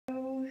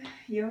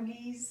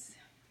yogis,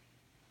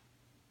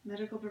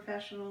 medical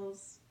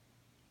professionals,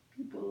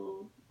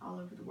 people all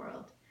over the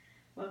world.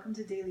 Welcome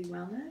to Daily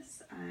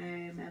Wellness.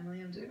 I'm Emily.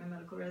 I'm doing my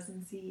medical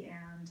residency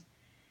and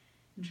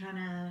I'm trying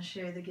to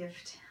share the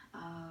gift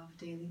of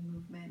daily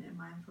movement and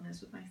mindfulness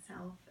with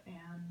myself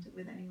and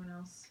with anyone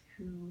else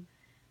who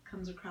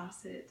comes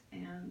across it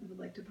and would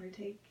like to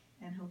partake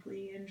and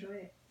hopefully enjoy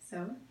it.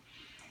 So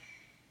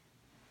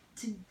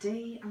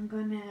today I'm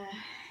gonna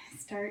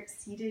start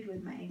seated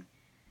with my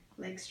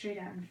legs straight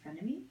out in front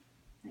of me.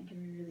 I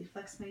can really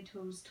flex my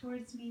toes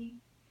towards me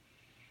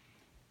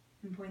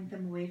and point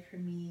them away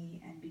from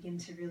me and begin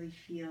to really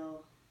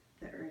feel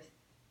the earth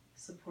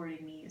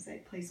supporting me as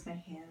I place my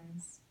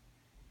hands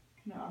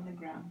kind of on the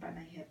ground by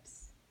my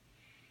hips.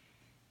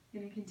 I'm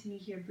going to continue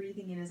here,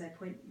 breathing in as I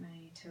point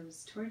my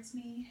toes towards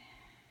me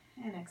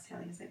and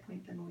exhaling as I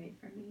point them away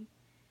from me.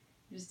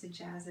 Just to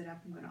jazz it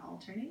up, I'm going to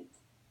alternate.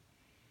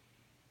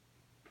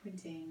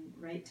 Pointing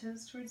right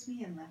toes towards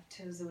me and left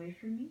toes away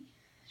from me.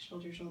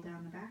 Shoulders roll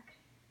down the back.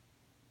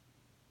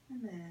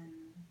 And then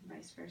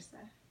vice versa.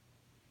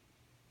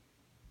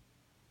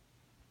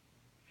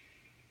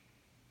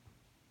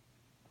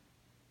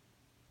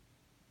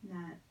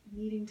 Not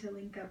needing to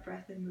link up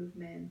breath and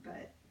movement,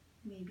 but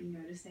maybe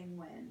noticing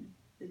when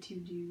the two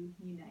do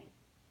unite.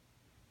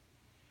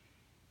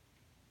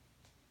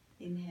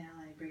 Inhale,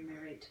 I bring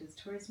my right toes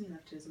towards me,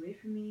 left toes away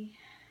from me.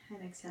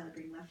 And exhale, I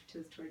bring left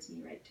toes towards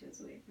me, right toes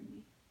away from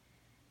me.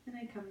 Then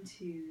I come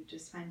to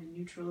just find a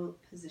neutral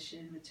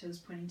position with toes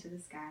pointing to the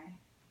sky.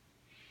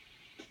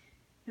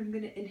 I'm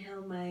going to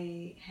inhale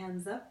my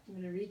hands up. I'm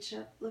going to reach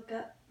up, look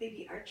up,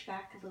 maybe arch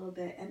back a little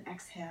bit, and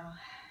exhale,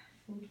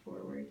 fold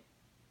forward.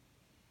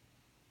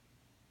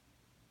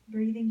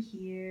 Breathing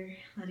here,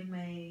 letting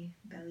my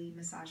belly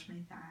massage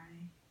my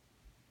thigh.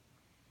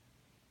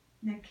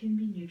 Neck can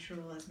be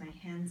neutral as my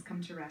hands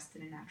come to rest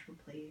in a natural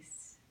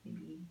place.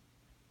 Maybe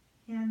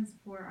hands,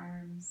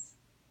 forearms.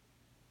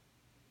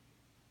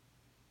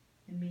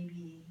 And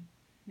maybe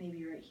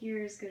right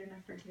here is good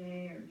enough for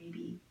today, or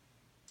maybe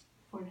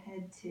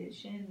forehead to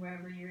shin,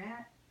 wherever you're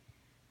at.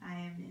 I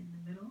am in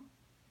the middle.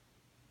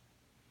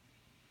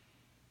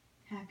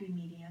 Happy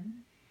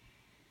medium.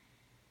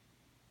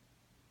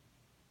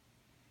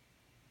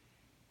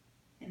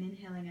 And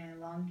inhaling, I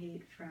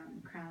elongate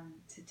from crown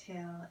to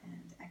tail,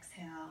 and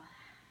exhale,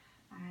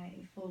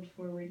 I fold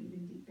forward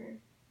even deeper.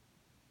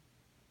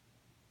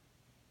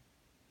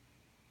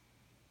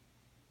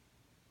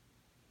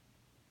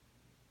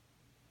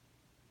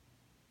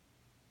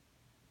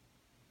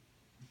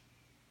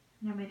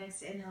 Now my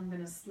next inhale, I'm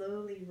going to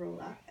slowly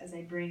roll up as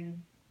I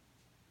bring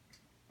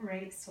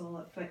right sole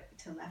of foot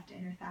to left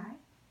inner thigh.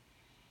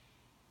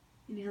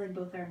 Inhaling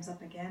both arms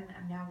up again,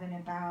 I'm now going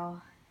to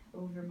bow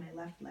over my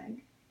left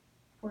leg,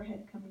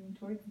 forehead coming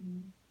towards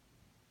me.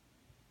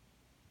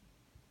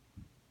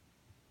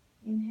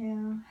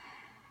 Inhale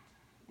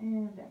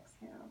and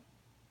exhale.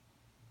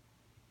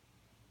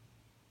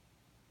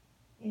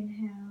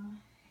 Inhale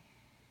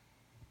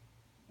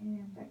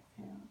and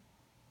exhale.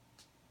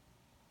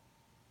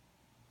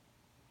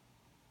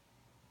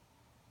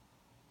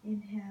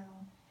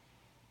 Inhale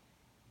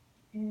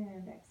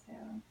and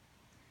exhale.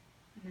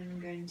 And then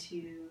I'm going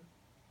to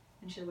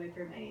windshield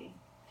wiper my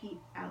feet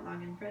out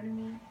long in front of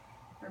me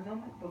for a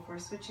moment before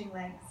switching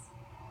legs,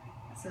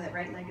 so that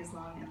right leg is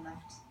long and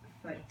left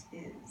foot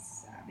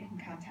is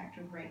making contact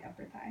with right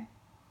upper thigh.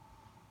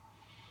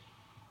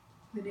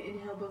 I'm going to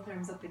inhale both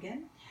arms up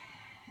again,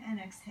 and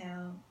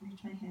exhale,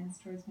 reach my hands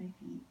towards my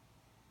feet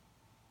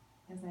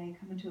as I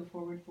come into a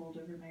forward fold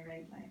over my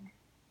right leg.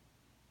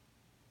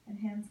 And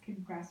hands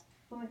can grasp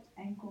foot,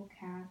 ankle,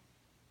 calf,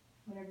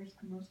 whatever's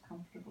most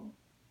comfortable.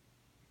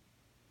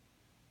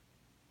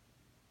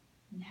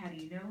 And how do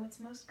you know what's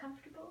most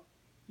comfortable?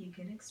 You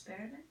can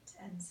experiment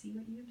and see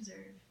what you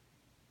observe.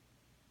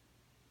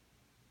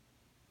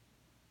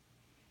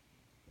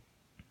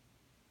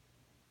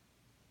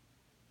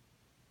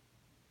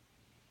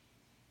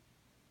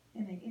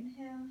 And I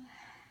inhale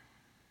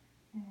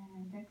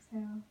and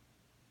exhale.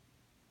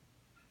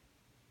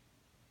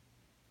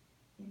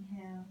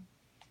 Inhale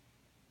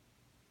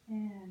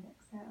and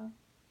exhale.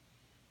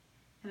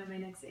 And on my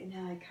next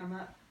inhale, I come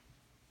up.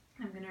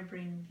 I'm going to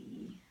bring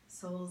the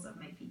soles of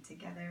my feet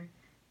together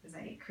as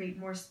I create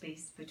more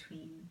space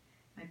between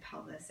my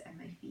pelvis and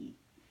my feet.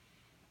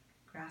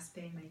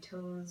 Grasping my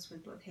toes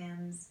with both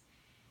hands.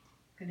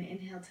 I'm going to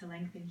inhale to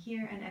lengthen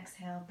here and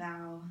exhale,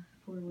 bow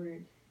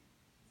forward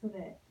so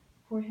that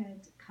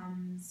forehead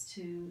comes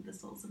to the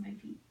soles of my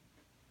feet.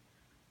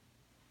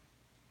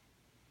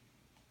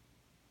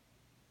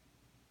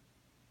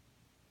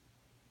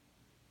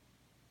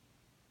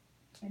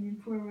 And in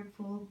forward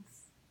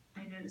folds,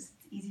 I notice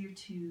it's easier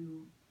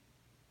to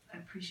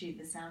appreciate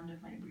the sound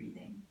of my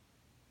breathing.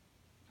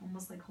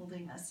 Almost like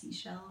holding a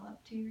seashell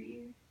up to your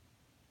ear.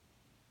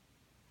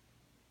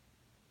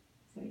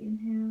 So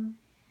inhale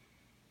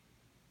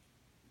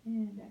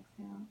and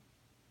exhale.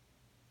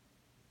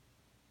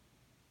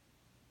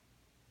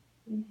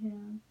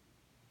 Inhale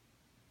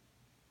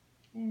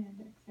and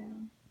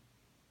exhale.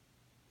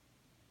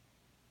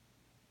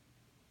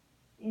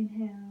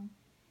 Inhale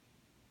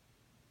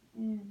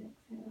and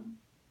exhale.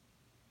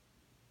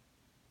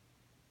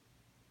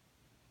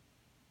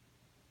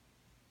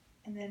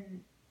 And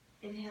then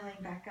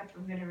inhaling back up,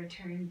 I'm going to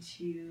return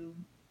to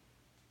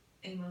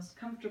a most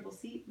comfortable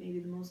seat, maybe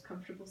the most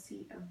comfortable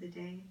seat of the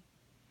day.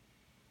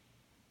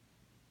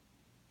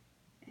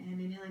 And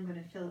inhaling, I'm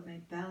going to fill up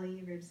my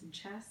belly, ribs, and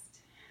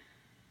chest.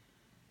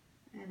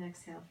 And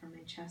exhale from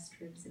my chest,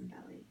 ribs, and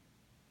belly.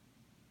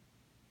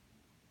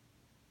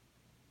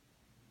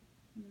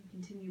 And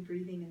continue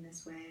breathing in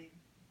this way.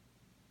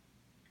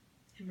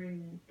 And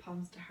bring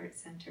palms to heart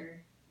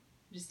center.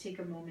 Just take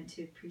a moment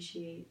to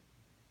appreciate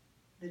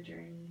the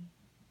journey.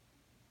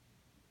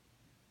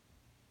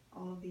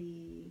 All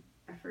the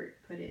effort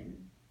put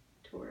in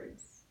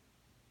towards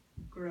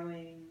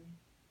growing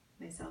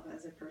myself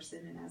as a person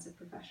and as a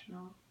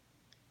professional.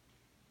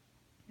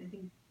 I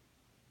think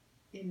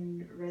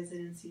in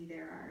residency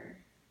there are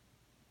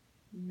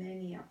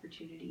many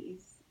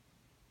opportunities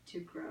to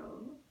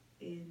grow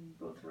in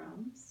both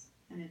realms,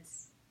 and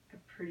it's a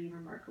pretty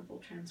remarkable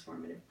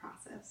transformative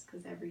process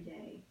because every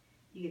day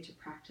you get to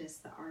practice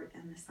the art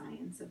and the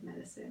science of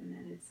medicine,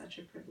 and it's such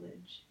a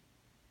privilege.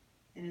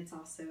 And it's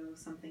also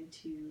something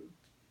to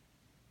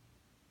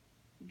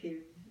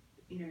give,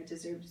 it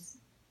deserves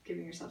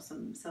giving yourself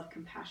some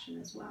self-compassion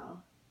as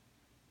well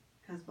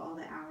because of all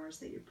the hours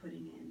that you're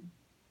putting in.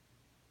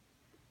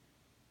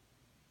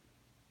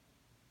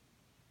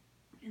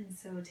 And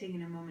so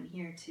taking a moment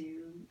here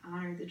to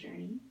honor the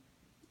journey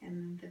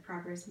and the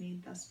progress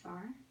made thus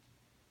far.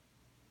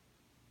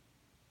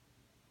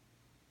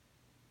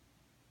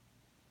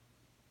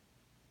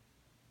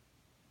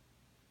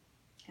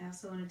 I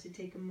also wanted to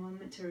take a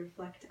moment to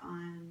reflect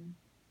on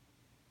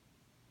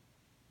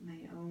my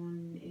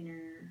own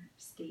inner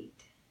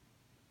state.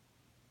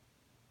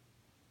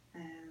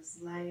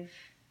 As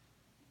life,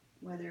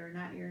 whether or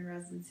not you're in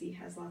residency,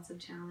 has lots of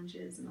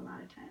challenges, and a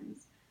lot of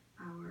times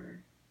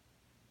our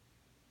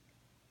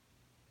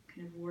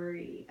kind of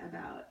worry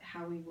about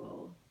how we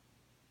will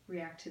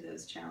react to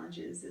those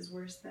challenges is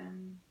worse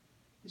than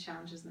the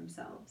challenges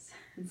themselves.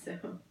 And so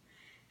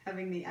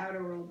having the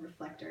outer world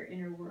reflect our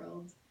inner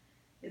world,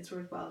 it's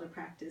worthwhile to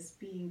practice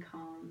being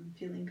calm,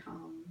 feeling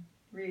calm,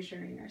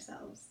 reassuring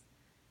ourselves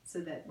so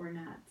that we're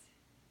not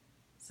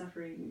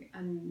suffering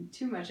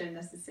too much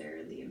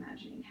unnecessarily,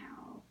 imagining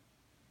how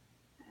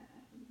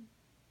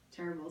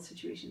terrible a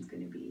situation's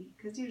going to be.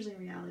 Because usually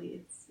in reality,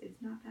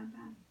 it's not that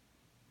bad.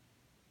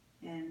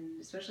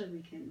 And especially if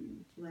we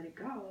can let it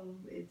go,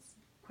 it's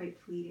quite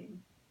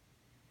fleeting.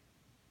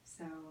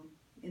 So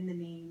in the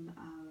name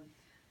of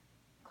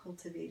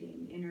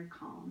cultivating inner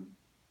calm,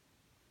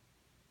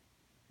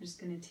 I'm just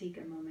going to take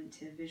a moment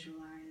to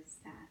visualize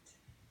that.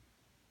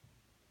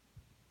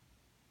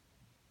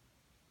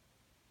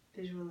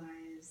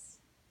 Visualize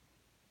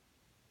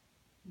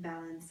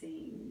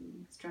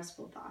balancing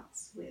stressful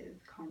thoughts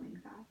with calming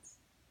thoughts.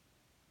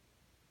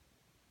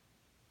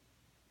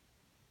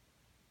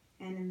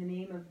 And in the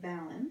name of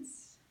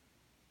balance,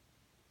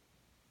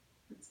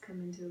 let's come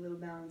into a little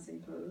balancing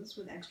pose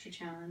with extra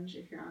challenge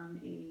if you're on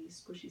a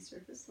squishy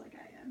surface like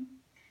I am.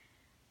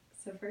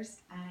 So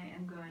first I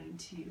am going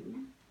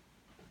to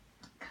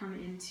come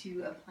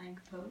into a plank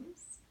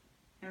pose.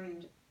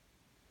 I'm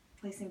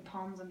placing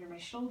palms under my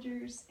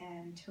shoulders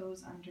and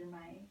toes under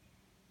my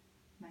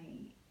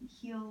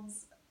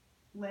heels,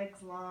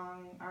 legs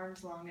long,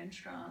 arms long and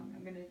strong.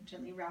 I'm going to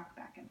gently rock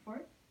back and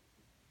forth.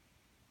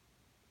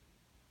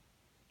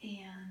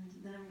 And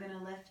then I'm going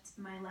to lift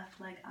my left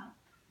leg up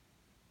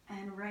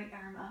and right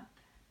arm up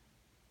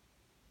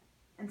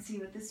and see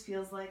what this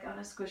feels like on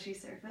a squishy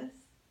surface.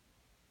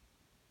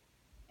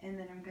 And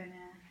then I'm going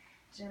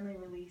to gently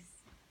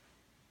release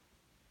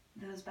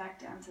those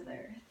back down to the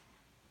earth.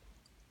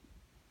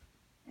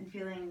 And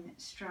feeling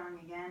strong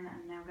again,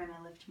 I'm now going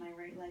to lift my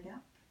right leg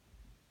up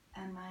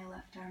and my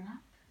left arm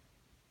up.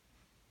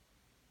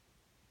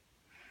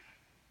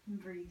 And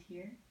breathe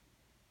here.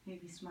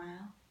 Maybe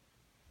smile.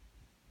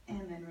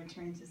 And then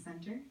return to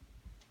center.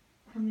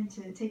 Come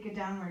into take a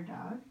downward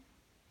dog.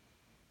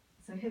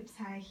 So hips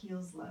high,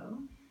 heels low.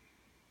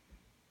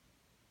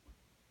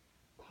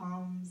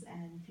 Palms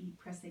and feet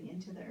pressing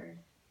into the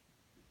earth.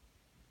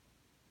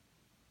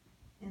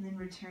 And then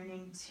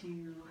returning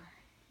to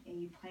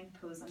a plank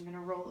pose, I'm going to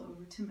roll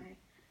over to my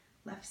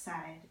left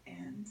side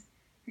and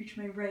reach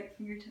my right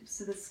fingertips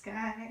to the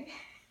sky.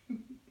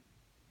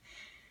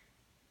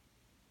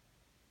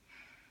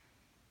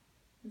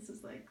 This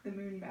is like the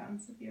moon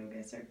bounce of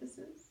yoga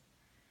surfaces.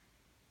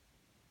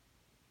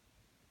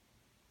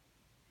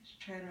 I should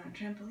try it on a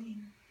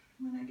trampoline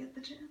when I get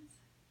the chance.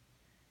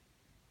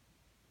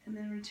 And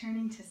then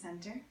returning to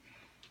center.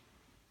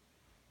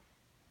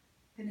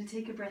 I'm going to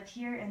take a breath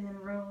here and then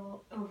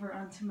roll over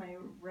onto my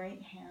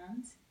right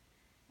hand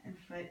and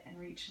foot and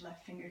reach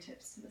left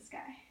fingertips to the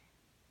sky.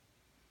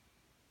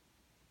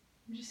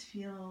 And just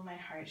feel my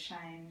heart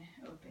shine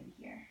open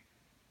here.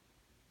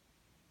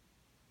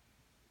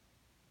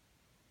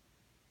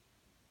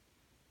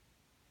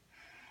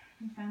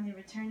 And finally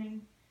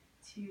returning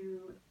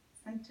to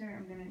center,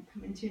 I'm going to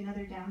come into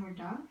another downward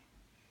dog.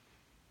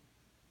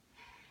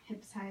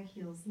 Hips high,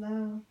 heels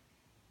low,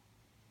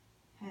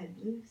 head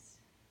loose,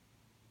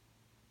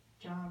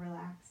 jaw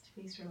relaxed,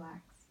 face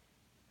relaxed.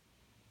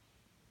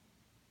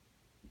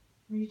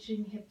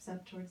 Reaching hips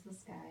up towards the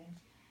sky.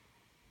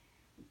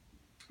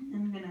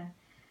 I'm gonna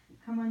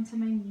come onto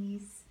my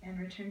knees and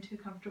return to a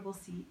comfortable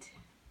seat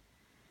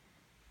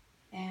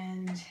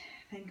and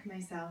thank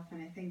myself,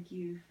 and I thank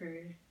you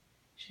for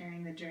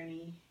sharing the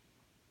journey.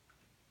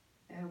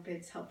 I hope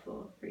it's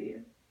helpful for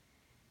you.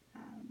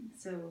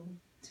 So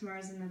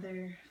tomorrow's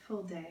another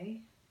full day,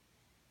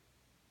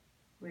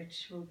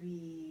 which will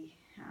be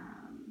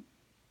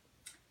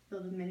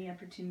filled with many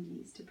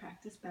opportunities to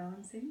practice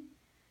balancing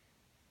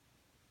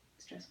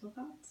stressful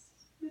thoughts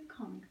with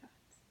calming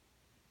thoughts.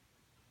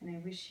 And I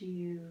wish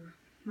you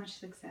much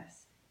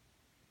success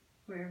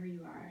wherever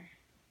you are,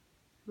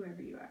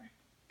 whoever you are.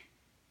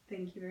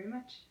 Thank you very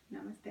much.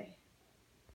 Namaste.